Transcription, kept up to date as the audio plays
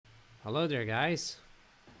Hello there guys,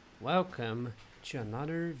 welcome to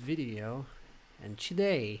another video, and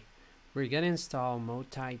today we're gonna install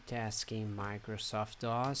Multitasking Microsoft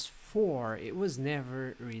DOS 4. It was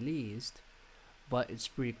never released, but it's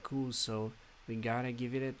pretty cool, so we gotta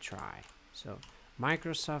give it a try. So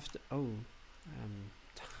Microsoft, I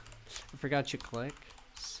forgot to click,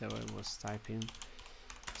 so I was typing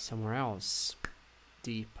somewhere else.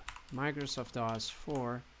 Deep Microsoft DOS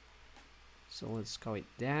 4, so let's call it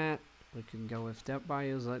that. We can go with that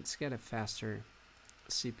BIOS. Let's get a faster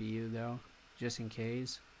CPU though, just in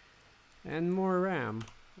case, and more RAM.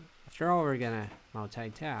 After all, we're gonna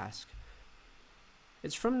multitask.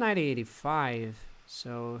 It's from 1985,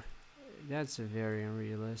 so that's a very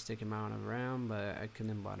unrealistic amount of RAM, but I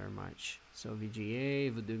couldn't bother much. So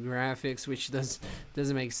VGA, Voodoo Graphics, which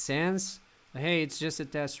doesn't make sense. But hey, it's just a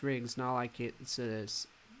test rig. It's not like it's a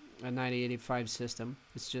 1985 system.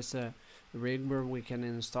 It's just a rig where we can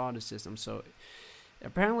install the system. So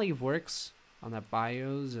apparently it works on the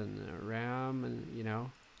BIOS and the RAM,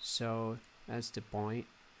 and so that's the point.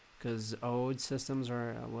 Because old systems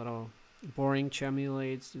are a little boring to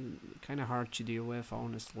emulate, kind of hard to deal with,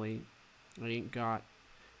 honestly. I ain't got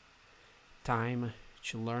time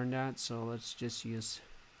to learn that, so let's just use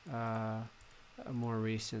a more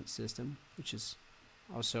recent system, which is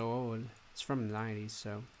also old. It's from the 90s,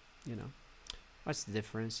 so what's the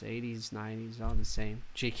difference? 80s, 90s, all the same.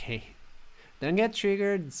 JK. Don't get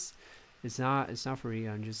triggered. It's not for you.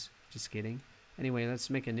 I'm just kidding. Anyway, let's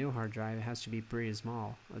make a new hard drive. It has to be pretty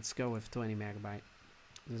small. Let's go with 20 megabyte.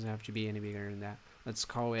 It doesn't have to be any bigger than that. Let's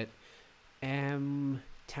call it Taskin.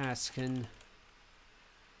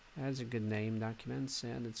 That's a good name. Documents.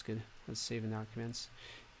 Yeah, that's good. Let's save in documents.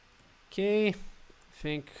 Okay. I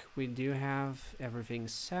think we do have everything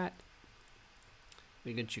set.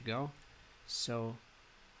 We're good to go. So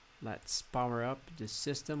let's power up the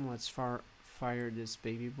system. Let's fire this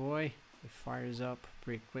baby boy. It fires up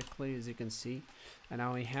pretty quickly, as you can see. And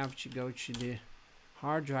now we have to go to the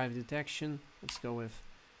hard drive detection. Let's go with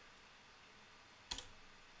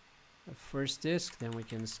the first disk, then we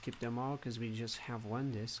can skip them all because we just have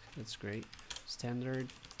one disk. That's great.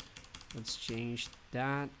 Standard. Let's change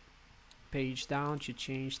that. Page down to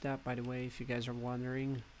change that, by the way, if you guys are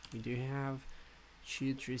wondering. We do have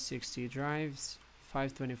 2 360 drives,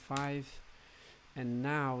 525, and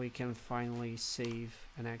now we can finally save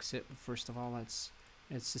and exit. First of all, let's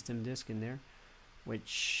add system disk in there,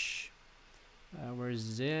 which where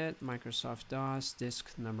is it? Microsoft DOS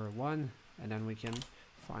disk number 1, and then we can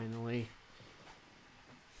finally.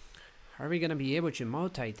 Are we gonna be able to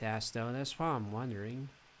multitask though? That's what I'm wondering.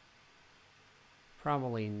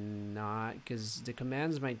 Probably not, because the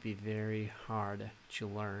commands might be very hard to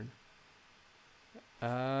learn.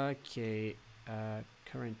 Okay,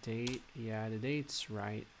 current date, yeah, the date's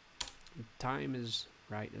right, the time is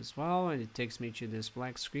right as well, and it takes me to this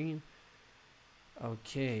black screen.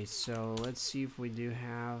 Okay, so let's see if we do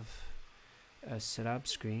have a setup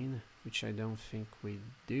screen, which I don't think we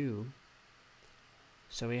do.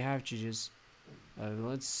 So we have to just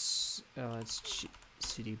let's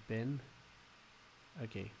cd bin.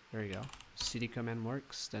 Okay, there we go. Cd command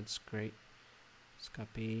works. That's great. Let's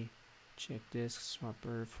copy. Check disk,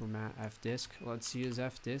 swapper, format fdisk. Let's use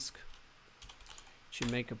fdisk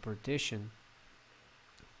to make a partition.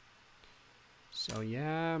 So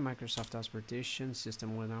yeah, Microsoft DOS partition.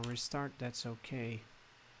 System will now restart. That's okay.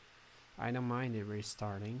 I don't mind it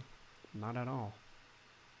restarting. Not at all.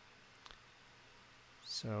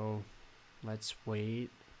 So let's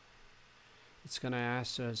wait. It's gonna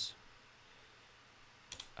ask us.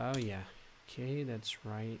 Oh yeah. Okay, that's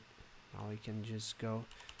right. Now we can just go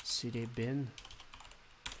cd bin,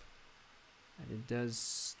 and it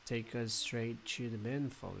does take us straight to the bin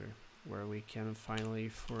folder where we can finally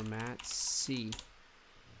format C.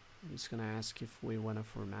 It's gonna ask if we want to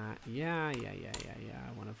format. Yeah,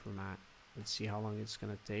 I want to format. Let's see how long it's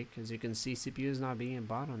gonna take. As you can see, CPU is not being a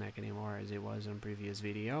bottleneck anymore as it was in previous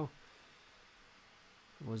video.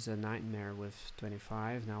 It was a nightmare with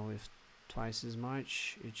 25. Now with twice as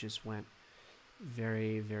much, it just went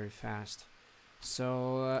very fast.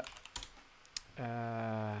 So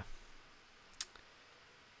I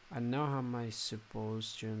know how am I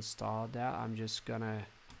supposed to install that. I'm just gonna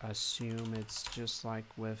assume it's just like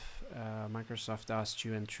with Microsoft DOS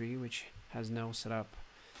 2 and 3, which has no setup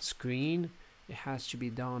screen. It has to be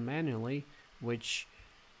done manually, which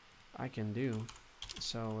I can do.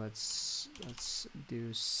 So let's do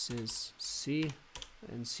sys C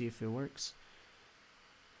and see if it works.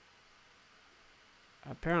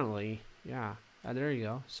 Apparently, yeah. There you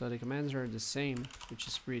go. So the commands are the same, which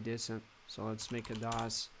is pretty decent. So let's make a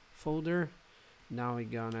DOS folder. Now we're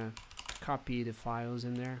gonna copy the files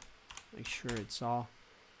in there. Make sure it's all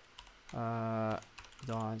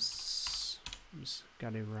DOS. Just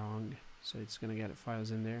got it wrong, so it's gonna get the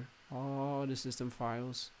files in there. All the system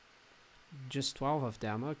files, just 12 of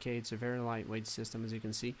them. Okay, it's a very lightweight system, as you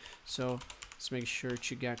can see. So let's make sure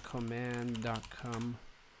to get command.com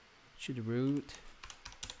to the root.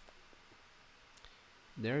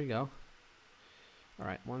 There you go. All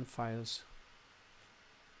right, one files.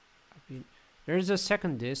 There's a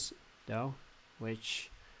second disk though, which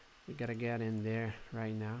we gotta get in there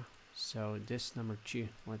right now. So disk number 2.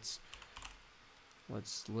 Let's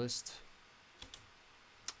list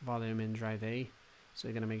volume in drive A. So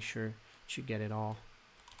you're gonna make sure to get it all.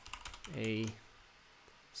 A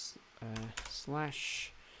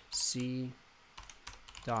slash C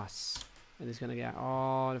DOS, and it's gonna get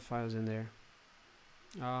all the files in there.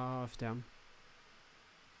 All of them.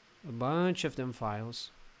 A bunch of them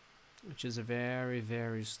files, which is a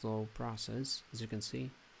very slow process, as you can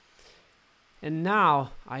see. And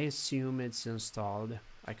now I assume it's installed.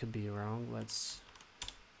 I could be wrong. It's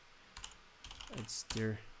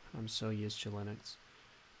there. I'm so used to Linux.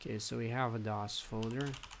 Okay, so we have a DOS folder.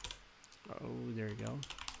 Oh, there you go.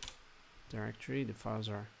 Directory. The files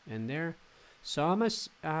are in there. So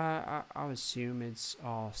I'll assume it's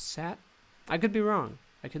all set. I could be wrong.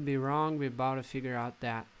 We're about to figure out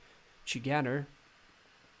that together.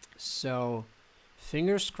 So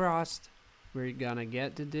fingers crossed, we're gonna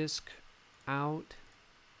get the disk out,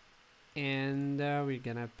 and we're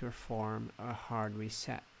gonna perform a hard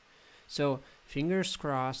reset. So fingers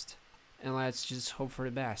crossed, and let's just hope for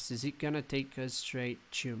the best. Is it gonna take us straight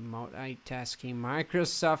to multitasking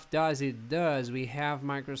Microsoft DOS? It does. We have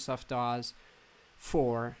Microsoft DOS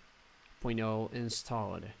 4.0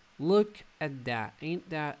 installed. Look at that. Ain't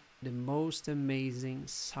that the most amazing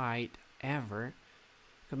sight ever?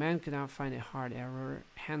 Command cannot find a hard error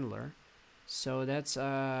handler. So that's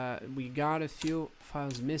we got a few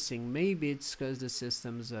files missing. Maybe it's because the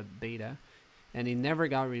system's a beta and it never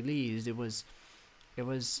got released. It was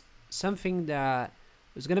something that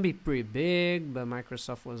was gonna be pretty big, but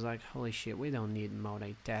Microsoft was like, holy shit, we don't need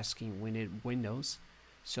multitasking, we need Windows.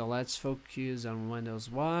 So let's focus on Windows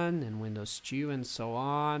 1 and Windows 2 and so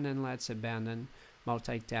on, and let's abandon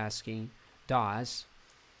multitasking DOS.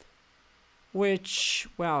 Which,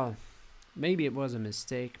 well, maybe it was a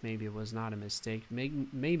mistake, maybe it was not a mistake.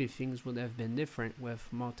 Maybe things would have been different with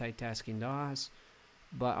multitasking DOS,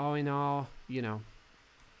 but all in all, you know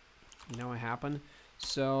what happened.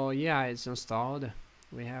 So yeah, it's installed.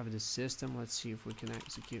 We have the system. Let's see if we can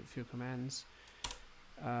execute a few commands.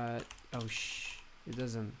 It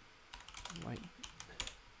doesn't, like,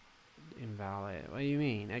 invalid. What do you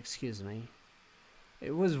mean? Excuse me.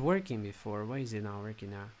 It was working before. Why is it not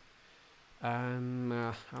working now? I'm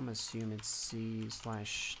assuming it's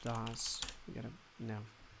C/DOS. We gotta, no.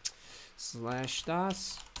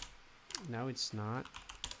 /DOS. No, it's not.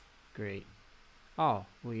 Great. Oh,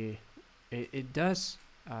 it does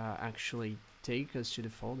actually take us to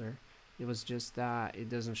the folder. It was just that it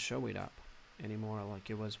doesn't show it up anymore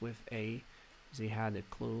like it was with A. They had a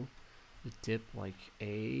clue, the tip like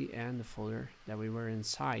A and the folder that we were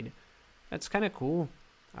inside. That's kind of cool.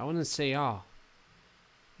 I wouldn't say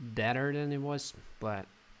better than it was, but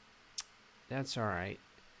that's alright.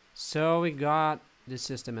 So we got the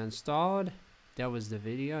system installed. That was the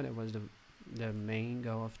video. That was the main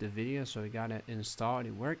goal of the video. So we got it installed.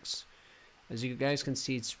 It works. As you guys can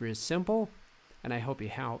see, it's really simple, and I hope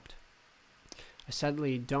it helped. I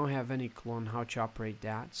sadly don't have any clue on how to operate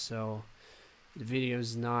that, so the video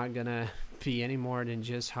is not gonna be any more than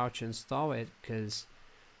just how to install it, because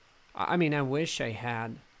I mean, I wish I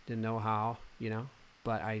had the know-how,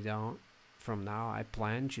 but I don't. From now, I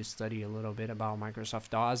plan to study a little bit about Microsoft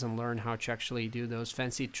DOS and learn how to actually do those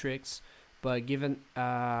fancy tricks, but given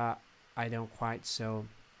I don't quite, so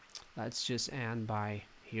let's just end by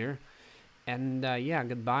here. And yeah,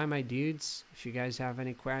 goodbye my dudes. If you guys have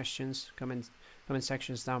any questions, comment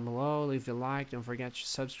sections down below, leave a like, don't forget to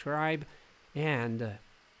subscribe, and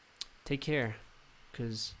take care,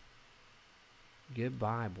 because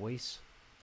goodbye boys.